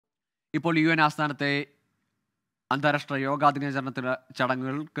ഇപ്പോൾ UN ആസ്ഥാനത്തെ അന്താരാഷ്ട്ര യോഗാ ദിനാചരണത്തിന്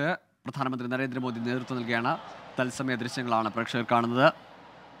ചടങ്ങുകൾക്ക് പ്രധാനമന്ത്രി നരേന്ദ്രമോദി നേതൃത്വം നൽകിയാണ്. തത്സമയ ദൃശ്യങ്ങളാണ് പ്രേക്ഷകർ കാണുന്നത്.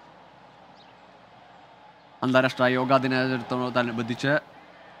 അന്താരാഷ്ട്ര യോഗാ ദിനാചരണത്തോടനുബന്ധിച്ച്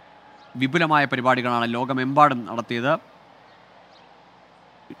വിപുലമായ പരിപാടികളാണ് ലോകമെമ്പാടും നടത്തിയത്.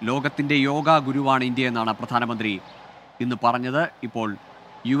 ലോകത്തിൻ്റെ യോഗാ ഗുരുവാണ് ഇന്ത്യ എന്നാണ് പ്രധാനമന്ത്രി ഇന്ന് പറഞ്ഞത്. ഇപ്പോൾ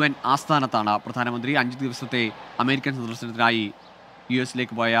UN ആസ്ഥാനത്താണ് പ്രധാനമന്ത്രി. 5 ദിവസത്തെ അമേരിക്കൻ സന്ദർശനത്തിനായി US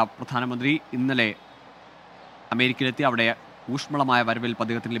പോയ പ്രധാനമന്ത്രി ഇന്നലെ അമേരിക്കയിലെത്തി. അവിടെ ഊഷ്മളമായ വരവേൽപ്പ്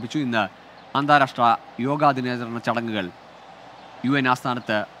അദ്ദേഹത്തിന് ലഭിച്ചു. ഇന്ന് അന്താരാഷ്ട്ര യോഗാ ദിനാചരണ ചടങ്ങുകൾ UN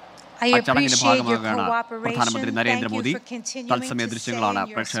ആസ്ഥാനത്ത് ചടങ്ങിന്റെ ഭാഗമാകാനാണ് പ്രധാനമന്ത്രി നരേന്ദ്രമോദി. തത്സമയ ദൃശ്യങ്ങളാണ്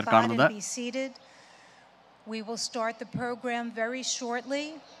പ്രേക്ഷകർ കാണുന്നത്. We will start the program very shortly.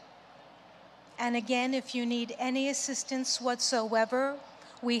 And again, if you need any assistance whatsoever,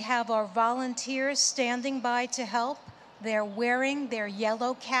 we have our volunteers standing by to help. They're wearing their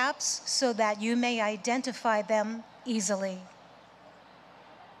yellow caps so that you may identify them easily.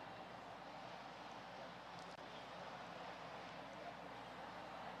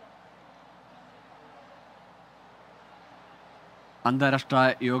 അന്താരാഷ്ട്ര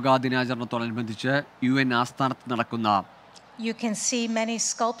yoga ദിനാചരണത്തോടനുബന്ധിച്ച് UN ആസ്ഥാനത്ത് നടക്കുന്ന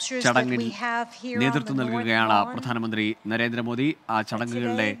ചടങ്ങിന് നേതൃത്വം നൽകുകയാണ് പ്രധാനമന്ത്രി നരേന്ദ്രമോദി. ആ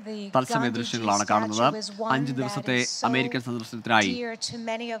ചടങ്ങുകളുടെ തത്സമയ ദൃശ്യങ്ങളാണ് കാണുന്നത്. 5 ദിവസത്തെ അമേരിക്കൻ സന്ദർശനത്തിനായി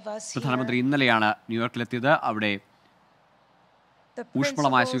പ്രധാനമന്ത്രി ഇന്നലെയാണ് ന്യൂയോർക്കിലെത്തിയത്. അവിടെ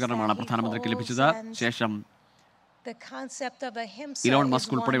ഊഷ്മളമായ സ്വീകരണമാണ് പ്രധാനമന്ത്രിക്ക് ലഭിച്ചത്. ശേഷം ഇലോൺ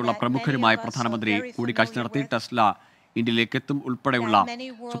മസ്ക് ഉൾപ്പെടെയുള്ള പ്രമുഖരുമായി പ്രധാനമന്ത്രി കൂടിക്കാഴ്ച നടത്തി. ടെസ്ല ഇന്ത്യയിലേക്ക് എത്തും ഉൾപ്പെടെയുള്ള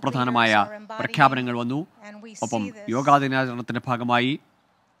സുപ്രധാനമായ പ്രഖ്യാപനങ്ങൾ വന്നു. ഒപ്പം യോഗാ ദിനാചരണത്തിന്റെ ഭാഗമായി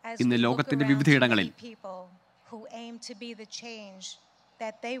ഇന്ന് ലോകത്തിന്റെ വിവിധയിടങ്ങളിൽ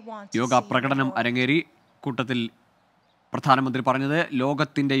യോഗ പ്രകടനം അരങ്ങേറി. കൂട്ടത്തിൽ പ്രധാനമന്ത്രി പറഞ്ഞത്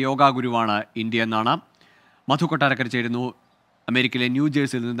ലോകത്തിന്റെ യോഗാ ഗുരുവാണ് ഇന്ത്യ എന്നാണ്. മധു കൊട്ടാരക്കര ചേരുന്നു അമേരിക്കയിലെ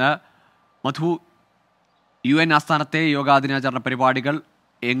ന്യൂജേഴ്സിയിൽ നിന്ന്. മധു, UN ആസ്ഥാനത്തെ യോഗാ ദിനാചരണ പരിപാടികൾ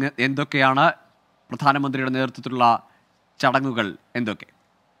എന്തൊക്കെയാണ്? പ്രധാനമന്ത്രിയുടെ നേതൃത്വത്തിലുള്ള ചടങ്ങുകൾ എന്തൊക്കെ?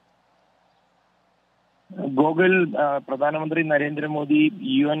 ഗോകുൽ, പ്രധാനമന്ത്രി നരേന്ദ്രമോദി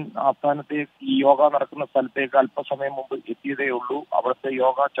UN ആസ്ഥാനത്തെ ഈ യോഗ നടക്കുന്ന സ്ഥലത്തേക്ക് അല്പസമയം മുമ്പ് എത്തിയതേ ഉള്ളൂ. അവിടുത്തെ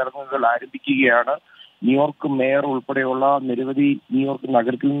യോഗ ചടങ്ങുകൾ ആരംഭിക്കുകയാണ്. ന്യൂയോർക്ക് മേയർ ഉൾപ്പെടെയുള്ള നിരവധി ന്യൂയോർക്ക്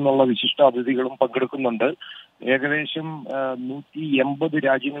നഗരത്തിൽ നിന്നുള്ള വിശിഷ്ട അതിഥികളും പങ്കെടുക്കുന്നുണ്ട്. ഏകദേശം 180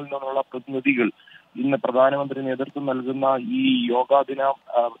 രാജ്യങ്ങളിൽ നിന്നുള്ള പ്രതിനിധികൾ ഇന്ന് പ്രധാനമന്ത്രി നേതൃത്വം നൽകുന്ന ഈ യോഗാ ദിന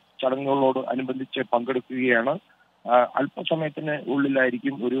ചടങ്ങുകളോട് അനുബന്ധിച്ച് പങ്കെടുക്കുകയാണ്. അല്പസമയത്തിന്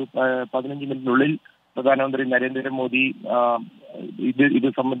ഉള്ളിലായിരിക്കും, ഒരു 15 മിനിറ്റിനുള്ളിൽ പ്രധാനമന്ത്രി നരേന്ദ്രമോദി ഇത്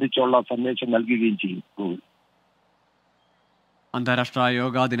സംബന്ധിച്ചുള്ള സന്ദേശം നൽകുകയും ചെയ്യും. അന്താരാഷ്ട്ര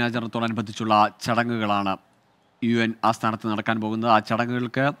യോഗാ ദിനാചരണത്തോടനുബന്ധിച്ചുള്ള ചടങ്ങുകളാണ് UN ആസ്ഥാനത്ത് നടക്കാൻ പോകുന്നത്. ആ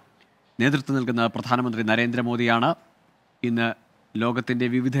ചടങ്ങുകൾക്ക് നേതൃത്വം നൽകുന്ന പ്രധാനമന്ത്രി നരേന്ദ്രമോദിയാണ്. ഇന്ന് ലോകത്തിൻ്റെ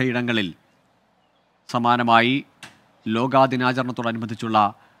വിവിധ ഇടങ്ങളിൽ സമാനമായി യോഗാ ദിനാചരണത്തോടനുബന്ധിച്ചുള്ള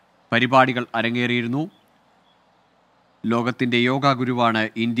പരിപാടികൾ അരങ്ങേറിയിരുന്നു. ലോകത്തിൻ്റെ യോഗാ ഗുരുവാണ്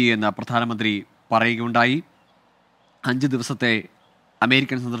ഇന്ത്യ എന്ന് പ്രധാനമന്ത്രി പറയുകയുണ്ടായി. 5 ദിവസത്തെ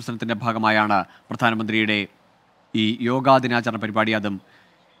അമേരിക്കൻ സന്ദർശനത്തിൻ്റെ ഭാഗമായാണ് പ്രധാനമന്ത്രിയുടെ ഈ യോഗാ ദിനാചരണ പരിപാടി. അതും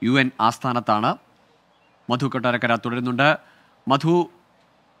UN ആസ്ഥാനത്താണ്. മധു കൊട്ടാരക്കര തുടരുന്നുണ്ട്. മധു,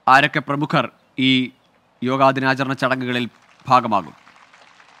 ആരൊക്കെ പ്രമുഖർ ഈ യോഗാ ദിനാചരണ ചടങ്ങുകളിൽ ഭാഗമാകും?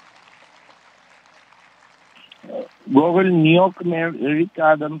 Gokul, New York mayor Eric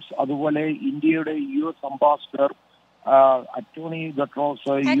Adams, അതുപോലെ ഇന്ത്യയുടെ US ambassador attorney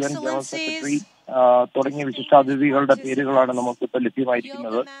ഗട്രോസ്, UN general secretary തുടങ്ങിയ വിശിഷ്ടാതിഥികളുടെ പേരുകളാണ് നമുക്കിപ്പോൾ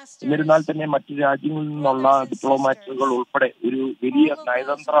ലഭ്യമായിരിക്കുന്നത്. എന്നിരുന്നാൽ തന്നെ മറ്റു രാജ്യങ്ങളിൽ നിന്നുള്ള ഡിപ്ലോമാറ്റുകൾ ഉൾപ്പെടെ ഒരു വലിയ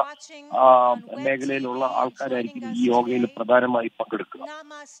നയതന്ത്ര മേഖലയിലുള്ള ആൾക്കാരായിരിക്കും ഈ യോഗയിൽ പ്രധാനമായി പങ്കെടുക്കുക.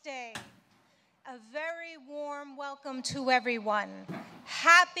 A very warm welcome to everyone.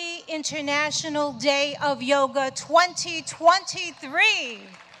 Happy International Day of Yoga 2023.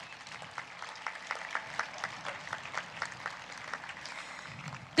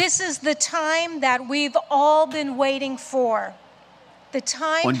 This is the time that we've all been waiting for. The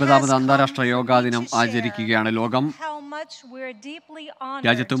time ഒൻപതാമത് അന്താരാഷ്ട്ര യോഗാ ദിനം ആചരിക്കുകയാണ് ലോകം.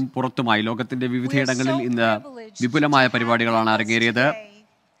 രാജ്യത്തും പുറത്തുമായി ലോകത്തിന്റെ വിവിധയിടങ്ങളിൽ ഇന്ന് വിപുലമായ പരിപാടികളാണ് അരങ്ങേറിയത്.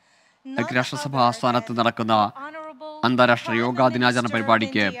 ഐക്യരാഷ്ട്രസഭ ആസ്ഥാനത്ത് നടക്കുന്ന അന്താരാഷ്ട്ര യോഗാ ദിനാചരണ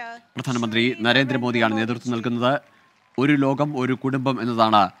പരിപാടിക്ക് പ്രധാനമന്ത്രി നരേന്ദ്രമോദിയാണ് നേതൃത്വം നൽകുന്നത്. ഒരു ലോകം ഒരു കുടുംബം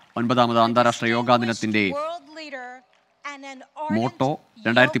എന്നതാണ് 9ാമത് അന്താരാഷ്ട്ര യോഗാ ദിനത്തിന്റെ മോട്ടോ.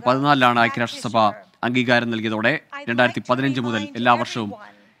 2014 ഐക്യരാഷ്ട്രസഭ അംഗീകാരം നൽകിയതോടെ 2015 മുതൽ എല്ലാ വർഷവും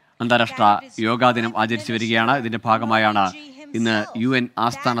അന്താരാഷ്ട്ര യോഗാ ദിനം ആചരിച്ചു വരികയാണ്. ഇതിന്റെ ഭാഗമായാണ് ഇന്ന് UN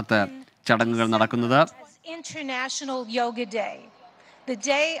ആസ്ഥാനത്ത് ചടങ്ങുകൾ നടക്കുന്നത്. the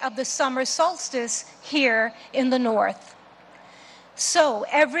day of the summer solstice here in the north. So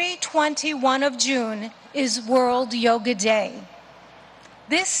every 21 of June is World Yoga Day.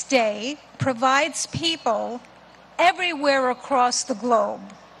 This day provides people everywhere across the globe,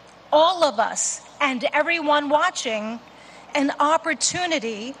 all of us and everyone watching, an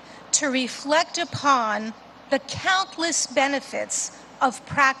opportunity to reflect upon the countless benefits of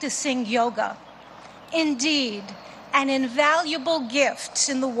practicing yoga. Indeed, an invaluable gift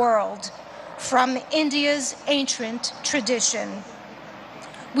in the world from India's ancient tradition.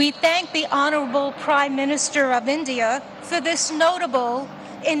 We thank the Honorable Prime Minister of India for this notable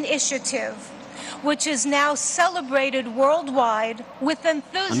initiative, which is now celebrated worldwide with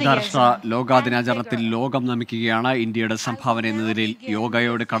അന്താരാഷ്ട്ര enthusiasm. Yoga ദിനാചരണത്തിൽ ലോകം നമിക്കുകയാണ്. ഇന്ത്യയുടെ സംഭാവന എന്ന നിലയിൽ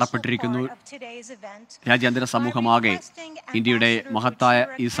യോഗയോട് കടപ്പെട്ടിരിക്കുന്നു രാജ്യാന്തര സമൂഹമാകെ. ഇന്ത്യയുടെ മഹത്തായ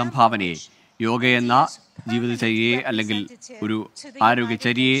ഈ സംഭാവനയെ, യോഗയെന്ന ജീവിതചര്യയെ അല്ലെങ്കിൽ ഒരു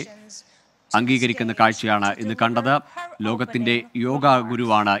ആരോഗ്യചര്യയെ അംഗീകരിക്കുന്ന കാഴ്ചയാണ് ഇന്ന് കണ്ടത്. ലോകത്തിൻ്റെ യോഗാ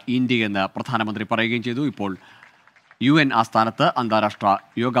ഗുരുവാണ് ഇന്ത്യയെന്ന് പ്രധാനമന്ത്രി പറയുകയും ചെയ്തു. ഇപ്പോൾ UN ആസ്ഥാനത്ത് അന്താരാഷ്ട്ര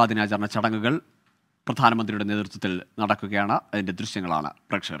യോഗാ ദിനാചരണ ചടങ്ങുകൾ പ്രധാനമന്ത്രിയുടെ നേതൃത്വത്തിൽ നടക്കുകയാണ്. അതിൻ്റെ ദൃശ്യങ്ങളാണ്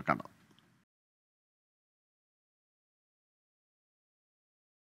പ്രേക്ഷകർ കണ്ടത്.